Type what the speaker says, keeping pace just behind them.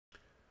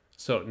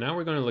So now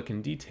we're going to look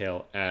in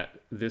detail at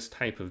this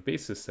type of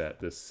basis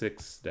set, this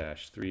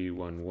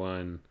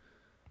 6-311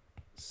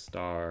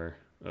 star,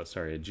 oh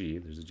sorry, a G,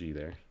 there's a G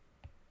there,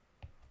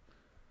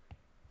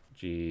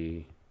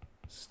 G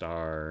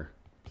star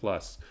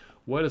plus.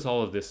 What does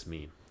all of this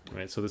mean?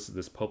 Right, so this is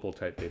this Pople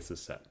type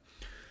basis set.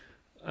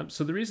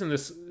 So the reason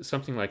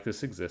something like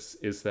this exists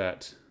is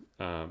that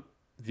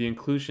the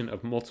inclusion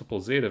of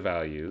multiple zeta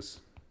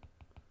values,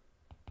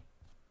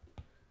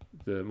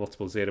 the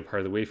multiple zeta part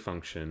of the wave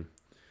function,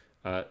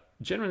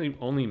 generally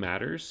only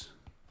matters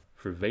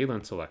for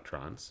valence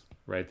electrons,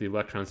 right? The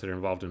electrons that are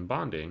involved in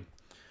bonding.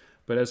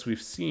 But as we've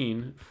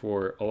seen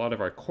for a lot of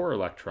our core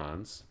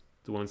electrons,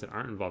 the ones that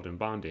aren't involved in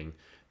bonding,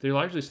 they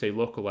largely stay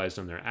localized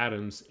on their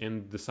atoms,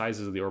 and the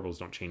sizes of the orbitals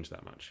don't change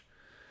that much.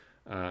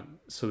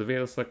 So the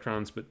valence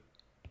electrons, but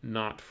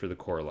not for the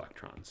core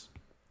electrons.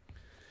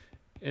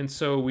 And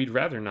so we'd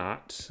rather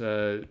not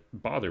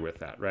bother with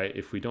that, right?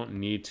 If we don't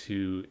need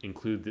to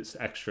include this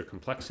extra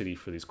complexity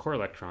for these core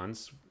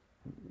electrons,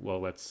 well,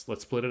 let's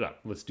split it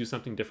up. Let's do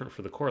something different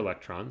for the core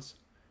electrons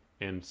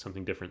and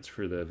something different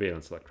for the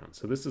valence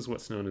electrons. So this is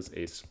what's known as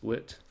a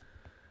split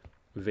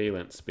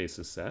valence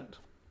basis set.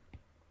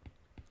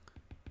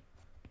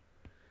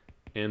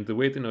 And the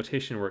way the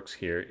notation works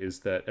here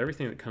is that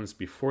everything that comes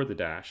before the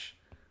dash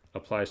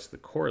applies to the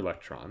core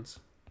electrons.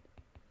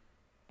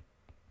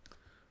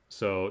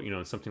 So,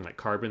 in something like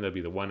carbon, that'd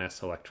be the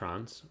 1s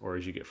electrons, or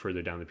as you get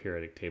further down the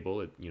periodic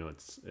table,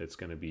 it's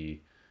going to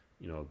be,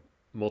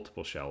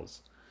 multiple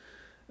shells.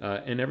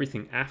 And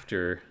everything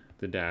after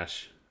the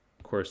dash,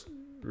 of course,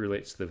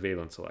 relates to the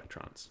valence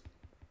electrons.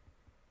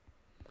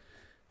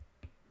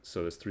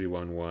 So this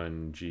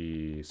 311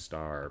 G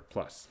star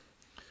plus.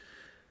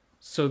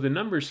 So the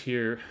numbers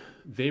here,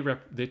 they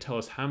tell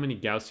us how many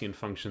Gaussian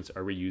functions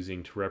are we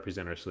using to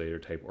represent our Slater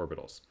type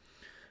orbitals.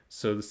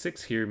 So the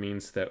 6 here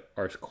means that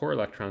our core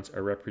electrons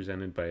are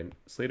represented by a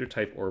Slater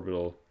type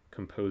orbital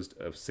composed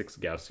of 6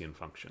 Gaussian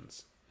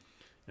functions.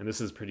 And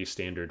this is pretty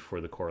standard for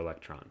the core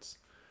electrons,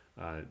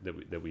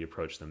 that we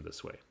approach them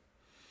this way.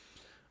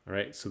 All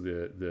right, so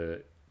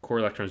the core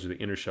electrons are the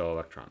inner shell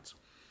electrons.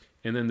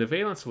 And then the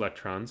valence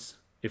electrons,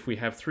 if we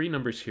have 3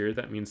 numbers here,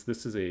 that means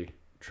this is a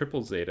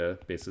triple zeta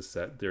basis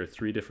set. There are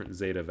 3 different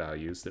zeta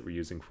values that we're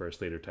using for our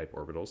Slater type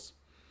orbitals.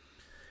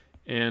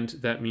 And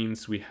that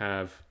means we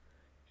have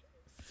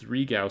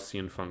 3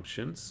 Gaussian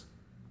functions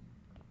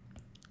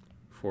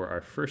for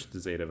our first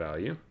zeta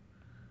value,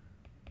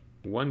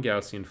 1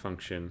 Gaussian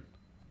function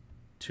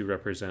to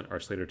represent our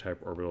Slater type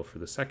orbital for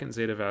the second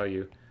zeta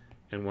value,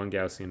 and 1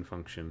 Gaussian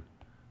function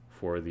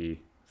for the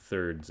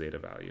third zeta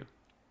value.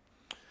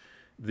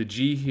 The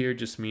G here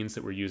just means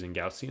that we're using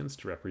Gaussians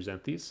to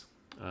represent these,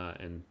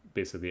 and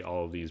basically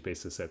all of these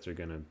basis sets are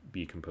going to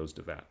be composed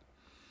of that.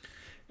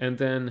 And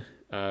then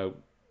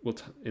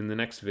in the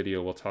next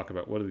video, we'll talk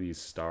about what do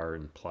these star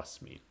and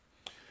plus mean.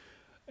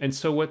 And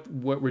so what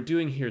we're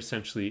doing here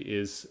essentially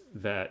is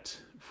that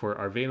for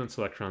our valence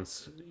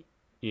electrons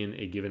in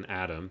a given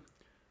atom,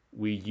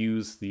 we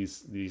use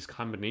these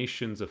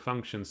combinations of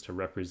functions to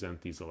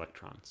represent these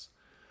electrons.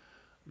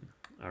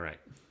 All right.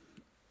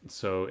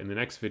 So in the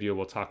next video,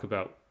 we'll talk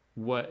about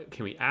what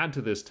can we add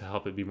to this to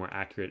help it be more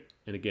accurate,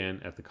 and again,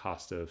 at the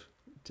cost of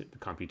the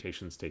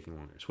computations taking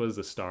longer. So what does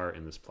the star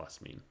and this plus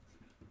mean?